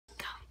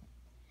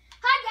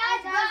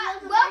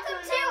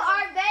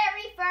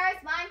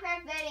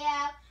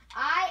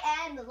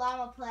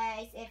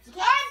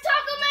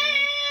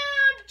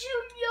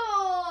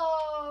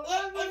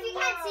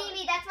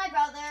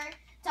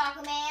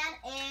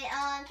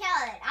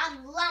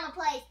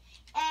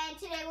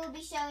we'll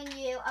be showing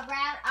you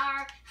around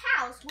our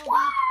house. We'll be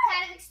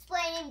kind of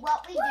explaining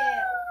what we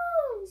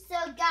do.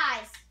 So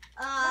guys,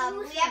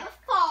 we have a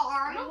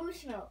farm.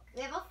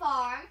 We have a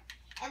farm,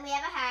 and we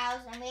have a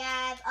house, and we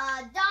have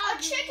a dog.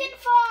 A chicken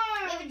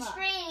farm. We have a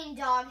training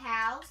dog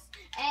house,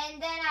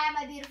 and then I have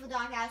my beautiful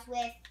dog house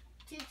with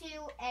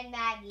Tutu and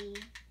Maggie.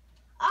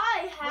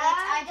 We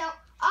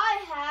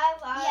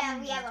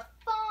have a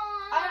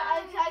farm.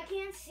 I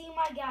can't see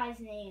my guys'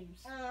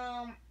 names.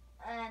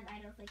 I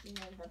don't think you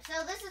know them.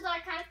 So this is our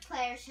kind of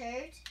player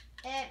shirt.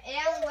 It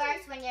only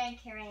works when you're in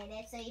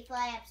creative, so you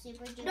fly up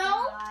super duper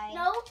high.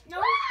 No,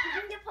 you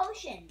can get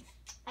potions.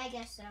 I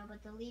guess so,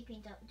 but the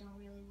leaping don't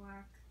really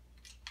work.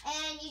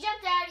 And you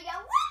jump down, you go,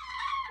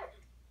 woo!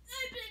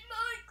 I play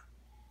Mike.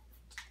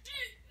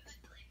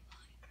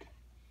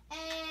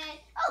 And,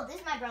 oh, this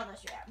is my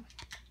brother's room.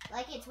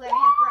 Like it's where we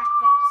have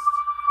breakfast.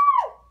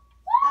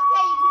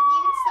 Okay, you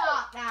can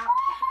stop now.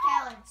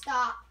 Kellen,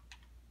 stop.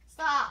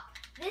 Stop.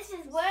 This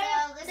is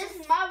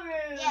my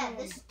room. Yeah,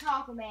 this is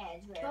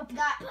TacoMan's room.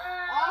 Got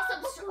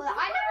awesome swords.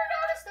 I never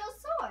noticed those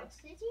swords.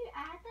 Did you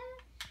add them?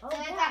 Oh, so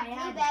it's got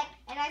blue bed,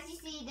 and as you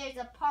see, there's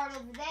a part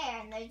over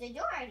there, and there's a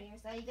door right here.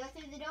 So you go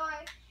through the door,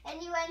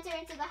 and you enter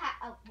into the house.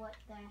 Oh, what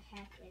the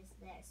heck is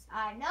this?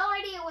 I have no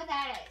idea what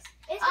that is.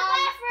 It's the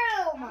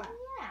bathroom. Oh,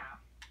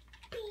 yeah.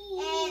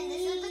 And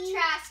this is the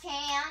trash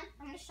can.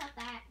 I'm gonna shut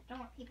that. I don't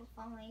want people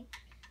following.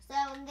 So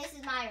this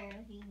is my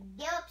room. You can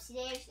go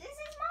upstairs. This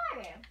is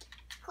my room.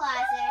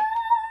 Classic.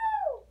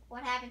 Woo!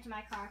 What happened to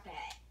my carpet?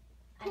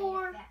 I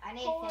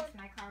need to fix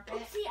my carpet.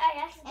 Oopsie,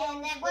 I accidentally.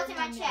 And then what's in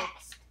my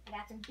chest? I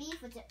got some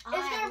beef with it.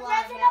 Is there a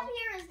present up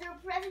here? Is there a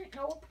present?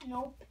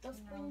 Nope. Those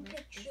green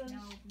pictures.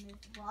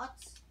 What?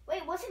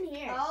 Wait, what's in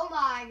here? Oh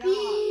my god.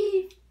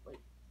 Beef. Wait.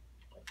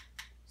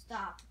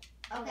 Stop.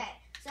 Okay,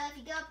 so if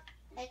you go up,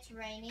 it's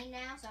raining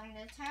now, so I'm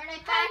gonna turn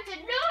it back to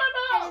normal.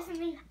 Hey, this is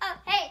me. Oh,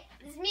 hey,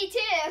 this is me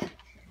too.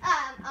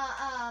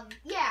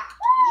 Yeah.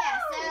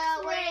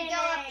 So we're gonna go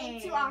up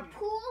into our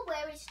pool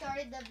where we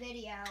started the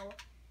video.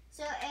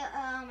 So,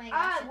 oh my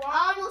gosh, it's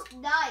almost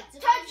night. So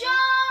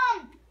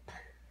jump!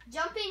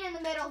 Jumping in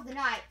the middle of the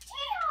night.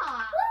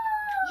 Yeah.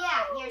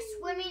 Yeah, you're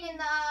swimming in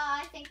the.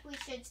 I think we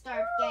should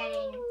start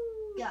getting.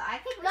 Yeah, I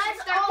think we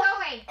should start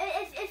going.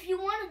 If you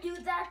want to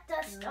do that,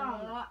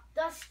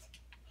 just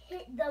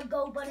hit the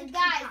go button. So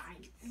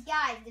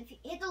guys, if you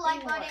hit the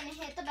like button and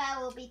hit the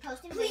bell, we'll be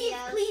posting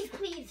videos.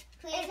 Please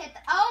hit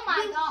the. Oh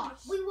my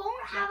gosh. We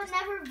won't have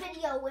another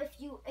video if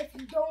you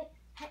don't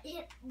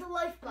hit the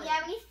like button.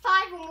 Yeah, we need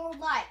 5 more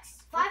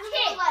likes. 5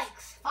 more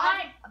likes.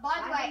 By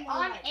the way,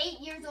 I'm 8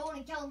 years old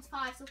and Kellen's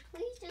 5, so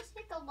please just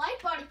hit the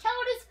like button.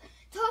 Kellen is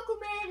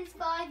TacoMan is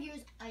 5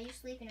 years. Are you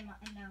sleeping in my?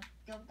 No,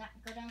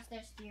 go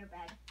downstairs to your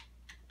bed.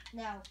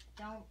 No,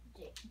 don't.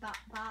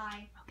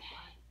 Bye.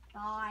 Okay.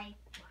 Bye.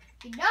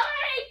 Good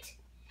night.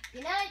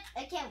 Good night.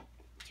 I can't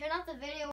turn off the video.